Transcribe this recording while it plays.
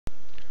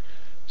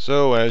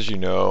So as you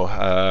know,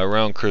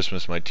 around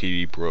Christmas my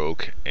TV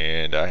broke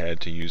and I had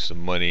to use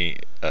some money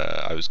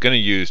I was going to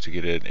use to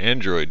get an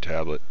Android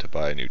tablet to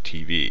buy a new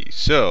TV.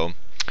 So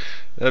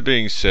that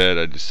being said,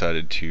 I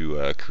decided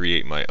to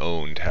create my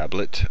own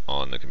tablet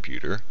on the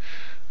computer.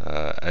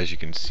 As you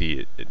can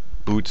see, it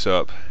boots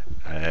up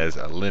as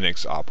a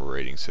Linux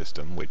operating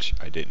system, which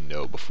I didn't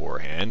know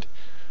beforehand.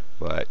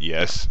 But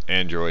yes,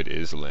 Android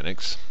is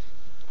Linux.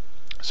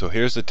 So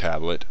here's the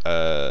tablet.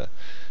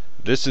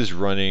 This is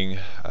running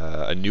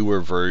a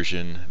newer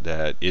version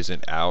that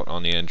isn't out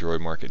on the Android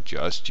market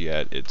just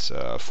yet. It's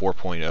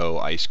 4.0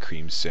 ice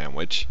cream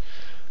sandwich.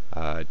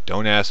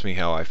 Don't ask me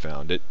how I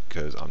found it,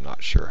 because I'm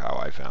not sure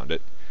how I found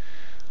it.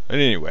 But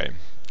anyway,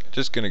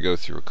 just going to go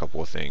through a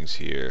couple of things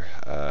here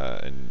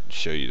and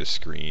show you the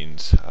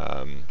screens.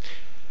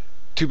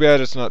 Too bad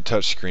it's not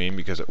touchscreen,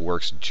 because it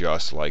works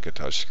just like a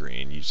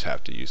touchscreen. You just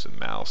have to use a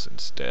mouse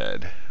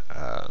instead.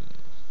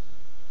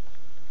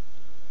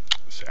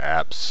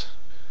 Apps.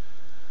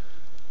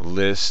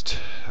 List,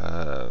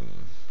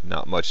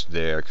 not much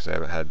there because I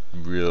haven't had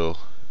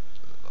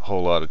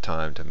whole lot of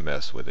time to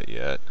mess with it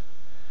yet,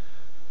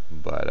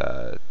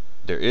 but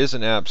there is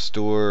an app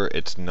store.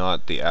 It's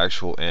not the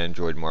actual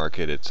Android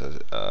market. It's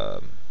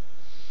a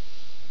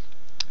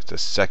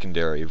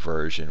secondary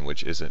version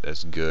which isn't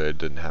as good,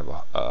 doesn't have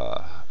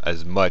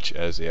as much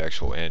as the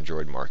actual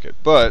Android market,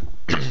 but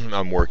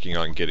I'm working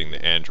on getting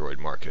the Android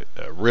market,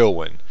 a real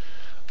one,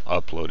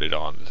 uploaded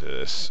onto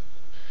this.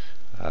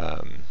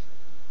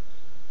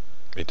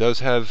 It does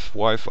have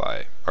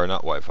Wi-Fi, or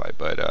not Wi-Fi,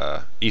 but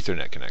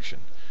Ethernet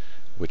connection,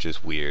 which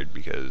is weird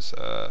because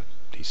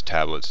these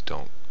tablets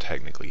don't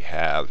technically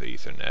have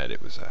Ethernet.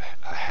 It was a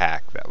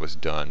hack that was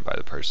done by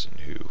the person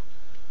who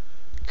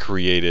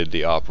created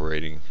the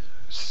operating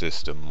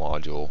system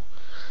module,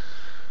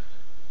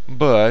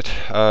 but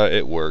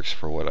it works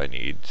for what I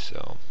need.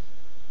 So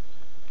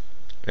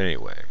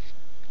anyway,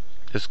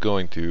 just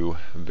going through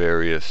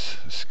various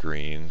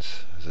screens,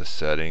 the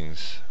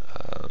settings.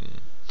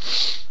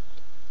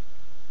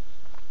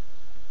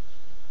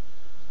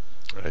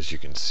 As you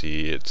can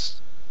see, it's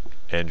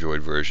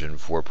Android version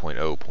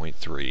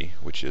 4.0.3,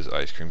 which is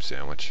ice cream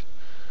sandwich.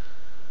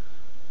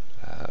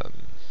 Let's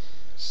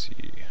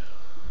see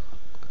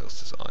what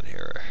else is on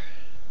here.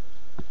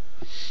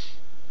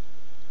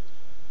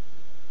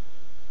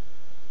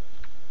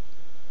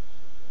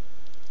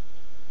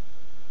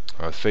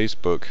 Our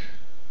Facebook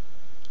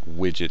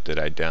widget that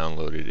I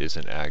downloaded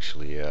isn't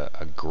actually a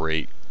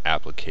great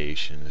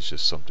application. It's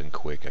just something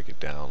quick I could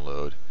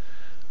download.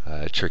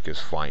 The trick is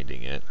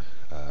finding it.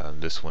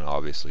 This one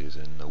obviously is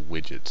in the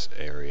widgets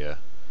area,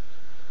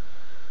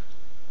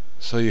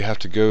 so you have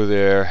to go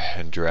there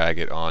and drag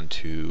it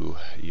onto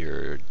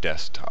your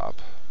desktop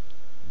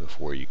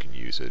before you can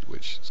use it,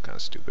 which is kind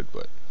of stupid,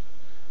 but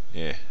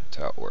yeah, that's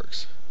how it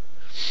works.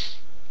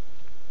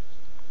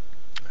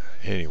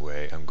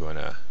 Anyway, I'm going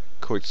to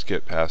quick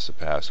skip past the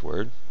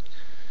password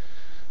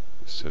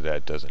so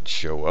that doesn't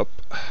show up.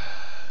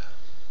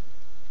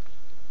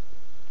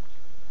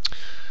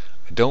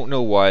 I don't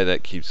know why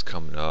that keeps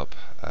coming up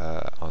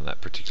on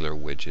that particular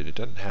widget. It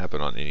doesn't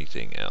happen on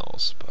anything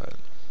else, but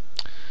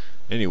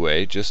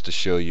anyway, just to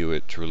show you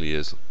it truly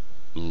is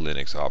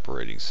Linux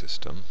operating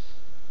system.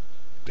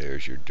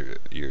 There's your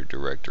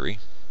directory,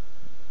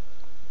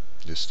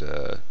 just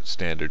a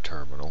standard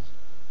terminal.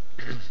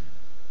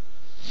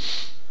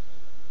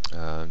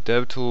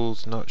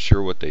 DevTools, not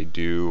sure what they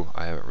do.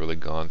 I haven't really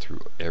gone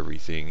through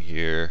everything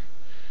here.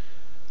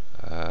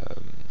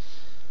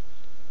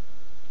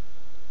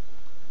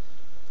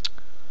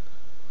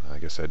 I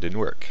guess that didn't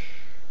work.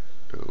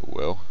 Oh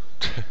well.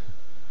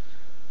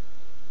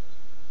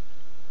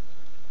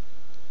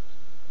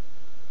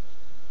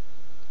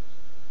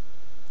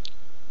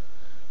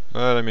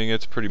 But I mean,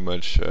 it's pretty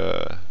much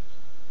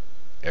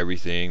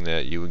everything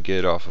that you would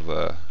get off of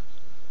a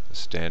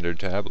standard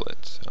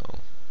tablet. So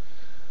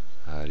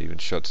it even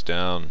shuts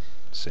down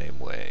the same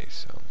way.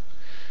 So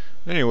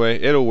anyway,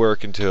 it'll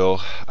work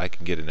until I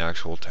can get an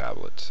actual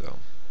tablet. So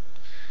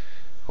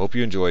hope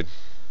you enjoyed.